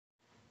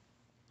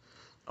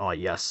Oh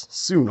yes,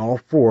 soon all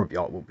four of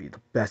y'all will be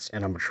the best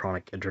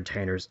animatronic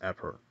entertainers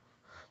ever.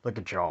 Look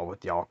at y'all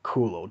with y'all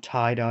cool old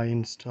tie-dye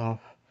and stuff.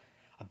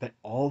 I bet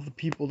all the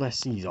people that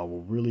sees y'all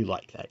will really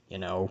like that.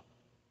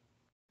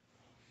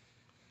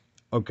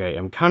 Okay,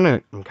 I'm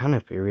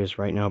kinda furious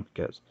right now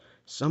because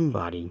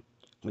somebody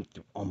went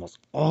through almost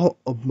all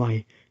of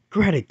my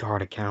credit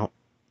card account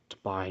to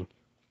buy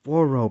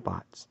four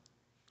robots.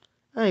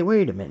 Hey,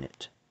 wait a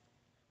minute.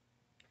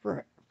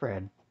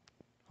 Fred,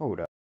 hold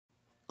up.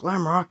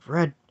 Glamrock,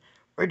 Fred,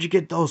 where'd you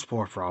get those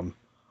four from?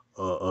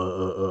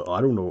 I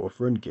don't know. A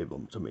friend gave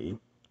them to me.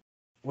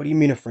 What do you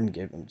mean a friend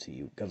gave them to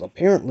you? Because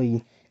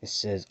apparently it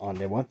says on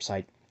their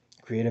website,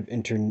 Creative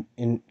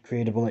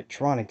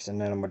Electronics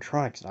and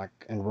Animatronics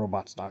and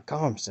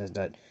Robots.com says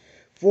that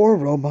four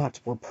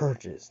robots were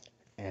purchased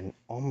and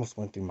almost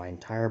went through my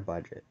entire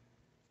budget.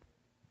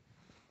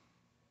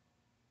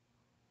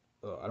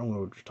 I don't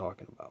know what you're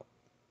talking about.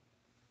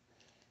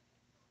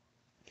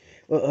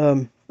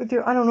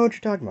 I don't know what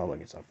you're talking about.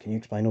 Look, it's up. Can you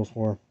explain those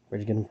four?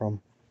 Where'd you get them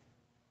from?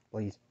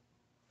 Please.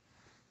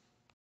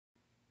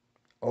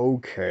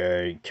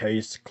 Okay,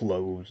 case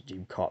closed.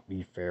 You caught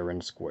me fair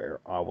and square.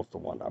 I was the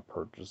one that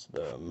purchased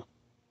them.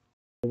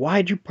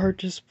 Why'd you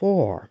purchase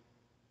four?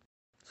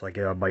 It's like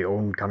my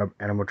own kind of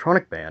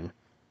animatronic band.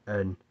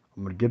 And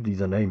I'm gonna give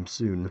these a name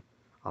soon.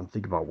 I'm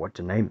thinking about what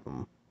to name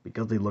them.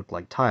 Because they look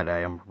like tie-dye,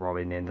 I'm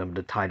probably name them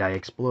the Tie-Dye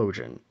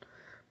Explosion.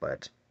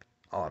 But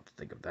I'll have to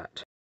think of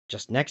that.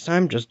 Just next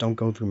time, just don't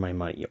go through my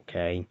money,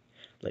 okay?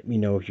 Let me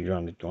know if you're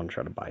going to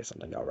try to buy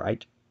something,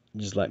 alright?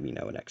 Just let me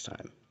know next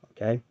time,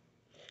 okay?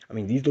 I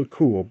mean, these look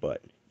cool,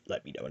 but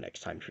let me know next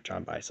time if you're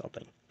trying to buy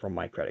something from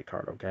my credit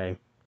card, okay?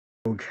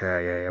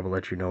 Okay, I will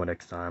let you know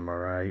next time,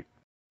 alright?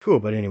 Cool,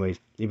 but anyways,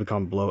 leave a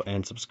comment below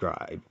and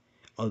subscribe.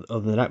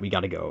 Other than that, we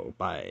gotta go.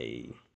 Bye.